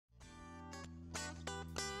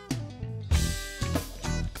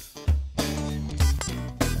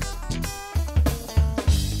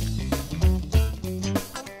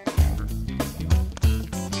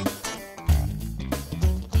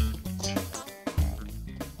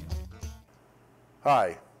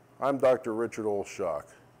Hi, I'm Dr. Richard Golfshock.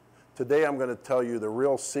 Today I'm going to tell you the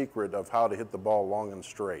real secret of how to hit the ball long and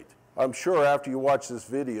straight. I'm sure after you watch this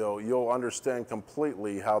video, you'll understand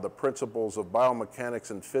completely how the principles of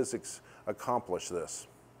biomechanics and physics accomplish this.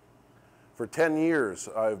 For 10 years,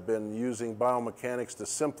 I've been using biomechanics to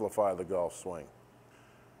simplify the golf swing.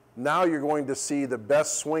 Now you're going to see the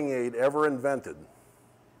best swing aid ever invented.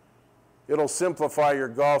 It'll simplify your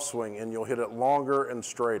golf swing and you'll hit it longer and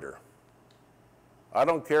straighter. I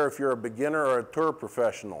don't care if you're a beginner or a tour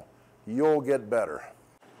professional, you'll get better.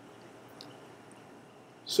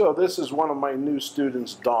 So this is one of my new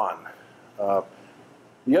students, Don.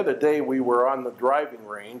 The other day we were on the driving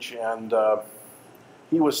range and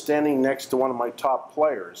he was standing next to one of my top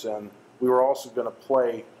players, and we were also going to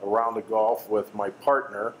play a round of golf with my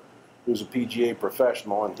partner, who's a PGA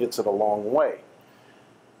professional and hits it a long way.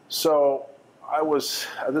 So this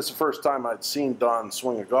is the first time I'd seen Don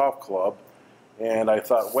swing a golf club. And I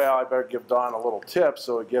thought, well, I better give Don a little tip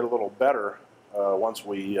so it get a little better once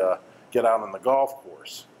we get out on the golf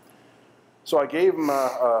course. So I gave him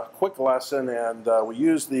a quick lesson, and we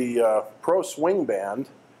used the Pro Swing Band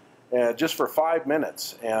just for 5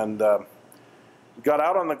 minutes. And we got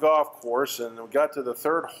out on the golf course, and we got to the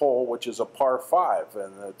third hole, which is a par 5.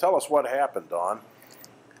 And tell us what happened, Don.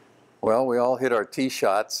 Well, we all hit our tee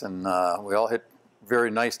shots, and we all hit very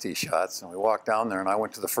nice tee shots. And we walked down there, and I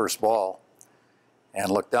went to the first ball and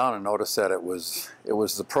looked down and noticed that it was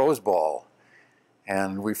the pros' ball.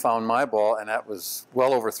 And we found my ball, and that was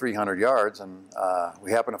well over 300 yards, and we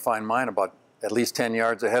happened to find mine about at least 10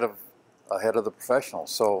 yards ahead of the professionals.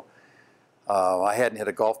 So I hadn't hit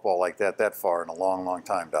a golf ball like that far in a long, long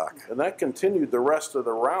time, Doc. And that continued the rest of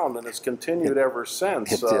the round, and it's continued ever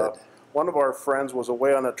since. It did. One of our friends was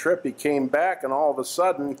away on a trip. He came back, and all of a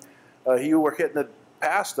sudden, you were hitting it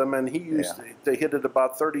past him, and he used to hit it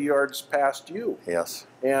about 30 yards past you. Yes.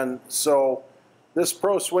 And so this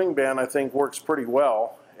Pro Swing Band, I think, works pretty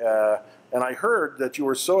well. And I heard that you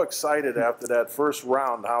were so excited after that first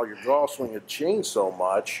round how your golf swing had changed so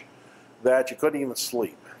much that you couldn't even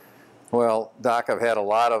sleep. Well, Doc, I've had a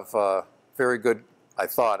lot of very good, I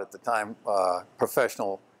thought at the time,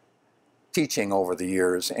 professional teaching over the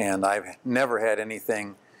years, and I've never had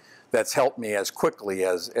anything that's helped me as quickly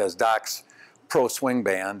as Doc's Pro Swing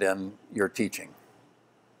Band and your teaching.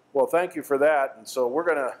 Well, thank you for that. And so we're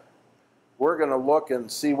gonna look and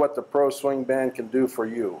see what the Pro Swing Band can do for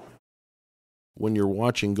you. When you're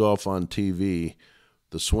watching golf on TV,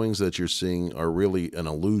 the swings that you're seeing are really an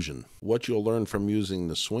illusion. What you'll learn from using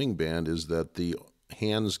the swing band is that the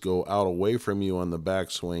hands go out away from you on the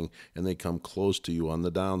backswing and they come close to you on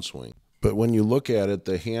the downswing. But when you look at it,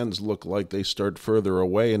 the hands look like they start further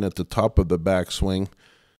away, and at the top of the backswing,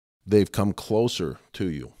 they've come closer to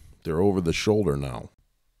you. They're over the shoulder now.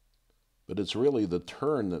 But it's really the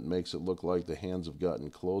turn that makes it look like the hands have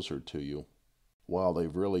gotten closer to you, while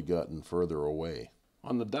they've really gotten further away.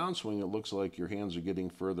 On the downswing, it looks like your hands are getting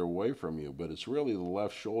further away from you, but it's really the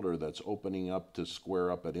left shoulder that's opening up to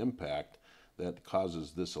square up at impact that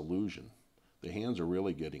causes this illusion. The hands are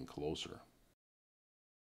really getting closer.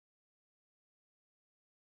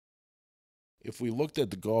 If we looked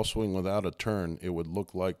at the golf swing without a turn, it would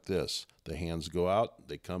look like this. The hands go out,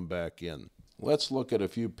 they come back in. Let's look at a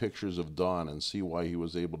few pictures of Don and see why he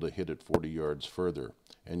was able to hit it 40 yards further,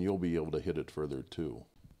 and you'll be able to hit it further too.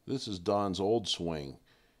 This is Don's old swing.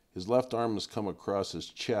 His left arm has come across his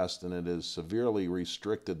chest, and it has severely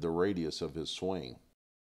restricted the radius of his swing.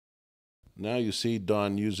 Now you see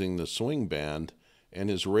Don using the swing band, and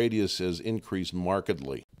his radius has increased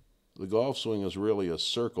markedly. The golf swing is really a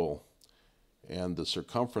circle, and the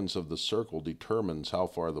circumference of the circle determines how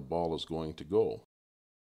far the ball is going to go.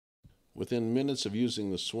 Within minutes of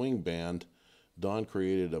using the swing band, Don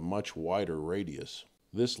created a much wider radius.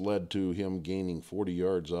 This led to him gaining 40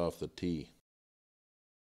 yards off the tee.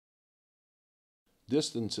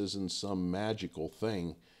 Distance isn't some magical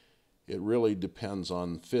thing. It really depends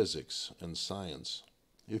on physics and science.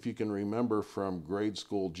 If you can remember from grade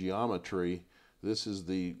school geometry, this is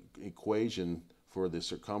the equation for the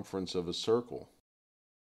circumference of a circle.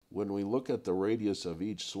 When we look at the radius of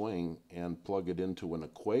each swing and plug it into an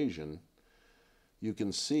equation, you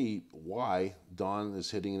can see why Don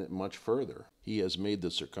is hitting it much further. He has made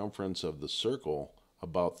the circumference of the circle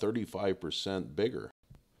about 35% bigger.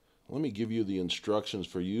 Let me give you the instructions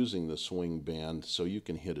for using the swing band so you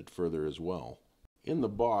can hit it further as well. In the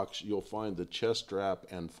box, you'll find the chest strap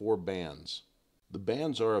and 4 bands. The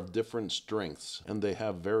bands are of different strengths and they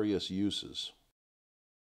have various uses.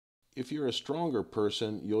 If you're a stronger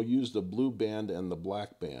person, you'll use the blue band and the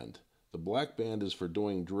black band. The black band is for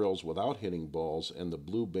doing drills without hitting balls, and the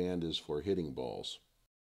blue band is for hitting balls.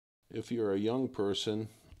 If you're a young person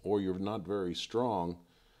or you're not very strong,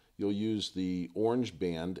 you'll use the orange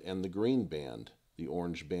band and the green band. The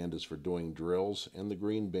orange band is for doing drills, and the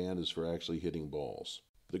green band is for actually hitting balls.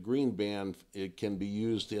 The green band, it can be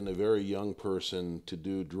used in a very young person to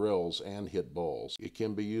do drills and hit balls. It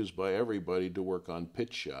can be used by everybody to work on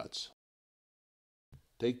pitch shots.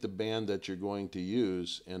 Take the band that you're going to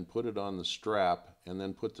use and put it on the strap, and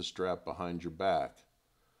then put the strap behind your back.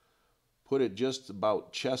 Put it just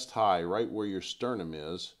about chest high, right where your sternum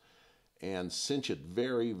is, and cinch it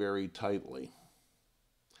very, very tightly.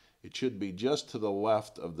 It should be just to the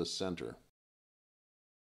left of the center.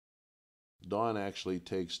 Don actually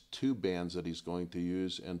takes two bands that he's going to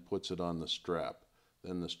use and puts it on the strap.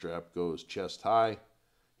 Then the strap goes chest high.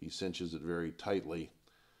 He cinches it very tightly.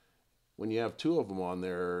 When you have two of them on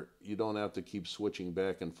there, you don't have to keep switching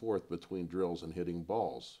back and forth between drills and hitting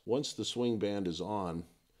balls. Once the swing band is on,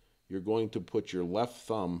 you're going to put your left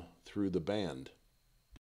thumb through the band.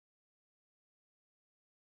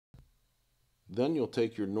 Then you'll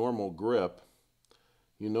take your normal grip.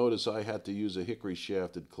 You notice I had to use a hickory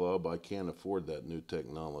shafted club. I can't afford that new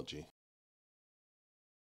technology.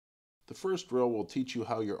 The first drill will teach you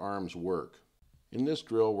how your arms work. In this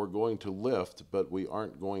drill, we're going to lift, but we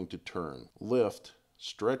aren't going to turn. Lift,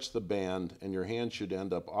 stretch the band, and your hand should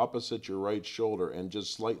end up opposite your right shoulder and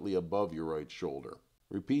just slightly above your right shoulder.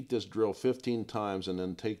 Repeat this drill 15 times and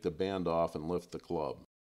then take the band off and lift the club.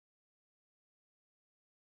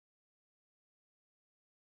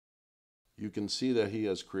 You can see that he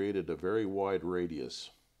has created a very wide radius.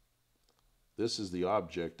 This is the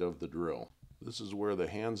object of the drill. This is where the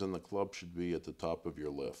hands and the club should be at the top of your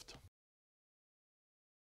lift.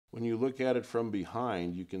 When you look at it from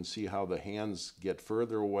behind, you can see how the hands get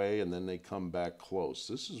further away and then they come back close.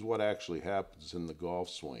 This is what actually happens in the golf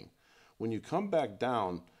swing. When you come back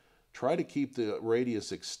down, try to keep the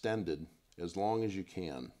radius extended as long as you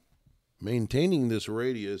can. Maintaining this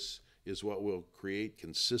radius is what will create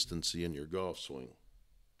consistency in your golf swing.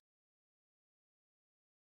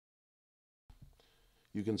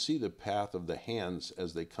 You can see the path of the hands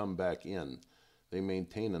as they come back in. They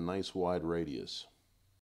maintain a nice wide radius.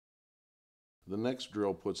 The next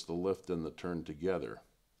drill puts the lift and the turn together.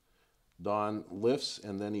 Don lifts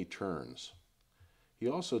and then he turns. He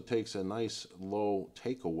also takes a nice low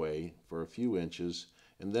takeaway for a few inches,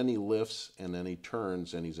 and then he lifts and then he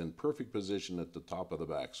turns, and he's in perfect position at the top of the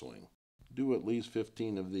backswing. Do at least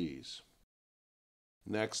 15 of these.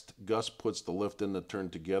 Next, Gus puts the lift and the turn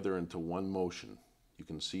together into one motion. You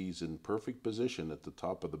can see he's in perfect position at the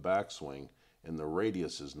top of the backswing, and the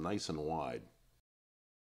radius is nice and wide.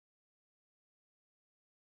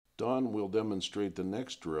 Don will demonstrate the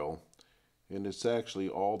next drill, and it's actually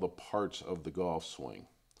all the parts of the golf swing.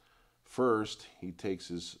 First, he takes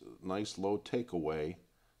his nice low takeaway,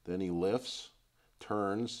 then he lifts,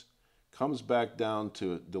 turns, comes back down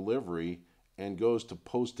to delivery, and goes to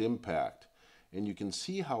post-impact. And you can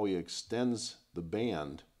see how he extends the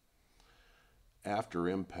band after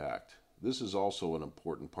impact. This is also an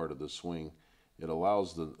important part of the swing. It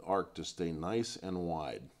allows the arc to stay nice and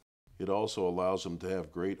wide. It also allows him to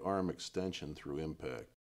have great arm extension through impact.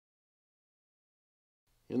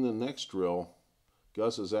 In the next drill,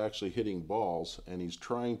 Gus is actually hitting balls, and he's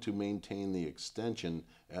trying to maintain the extension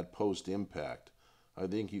at post-impact. I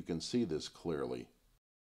think you can see this clearly.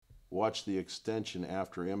 Watch the extension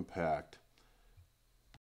after impact.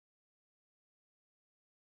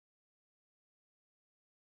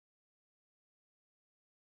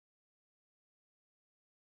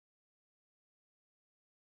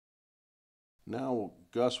 Now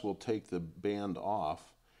Gus will take the band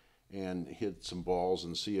off and hit some balls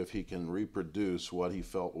and see if he can reproduce what he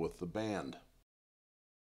felt with the band.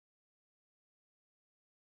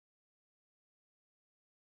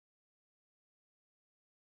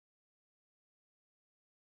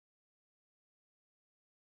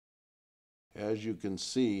 As you can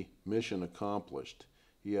see, mission accomplished.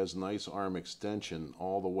 He has nice arm extension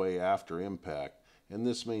all the way after impact, and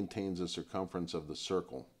this maintains the circumference of the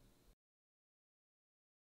circle.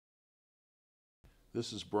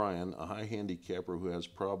 This is Brian, a high handicapper who has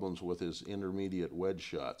problems with his intermediate wedge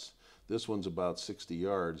shots. This one's about 60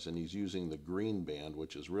 yards, and he's using the green band,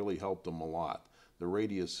 which has really helped him a lot. The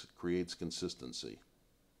radius creates consistency.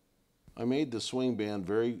 I made the swing band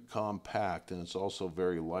very compact, and it's also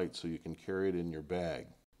very light, so you can carry it in your bag.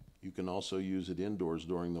 You can also use it indoors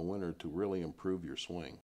during the winter to really improve your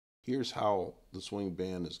swing. Here's how the swing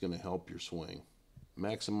band is going to help your swing.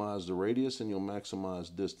 Maximize the radius and you'll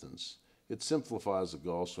maximize distance. It simplifies the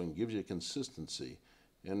golf swing, gives you consistency.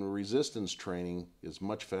 and resistance training is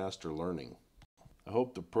much faster learning. I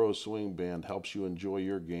hope the Pro Swing Band helps you enjoy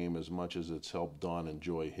your game as much as it's helped Don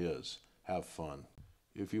enjoy his. Have fun.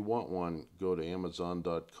 If you want one, go to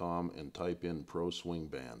Amazon.com and type in Pro Swing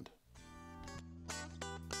Band.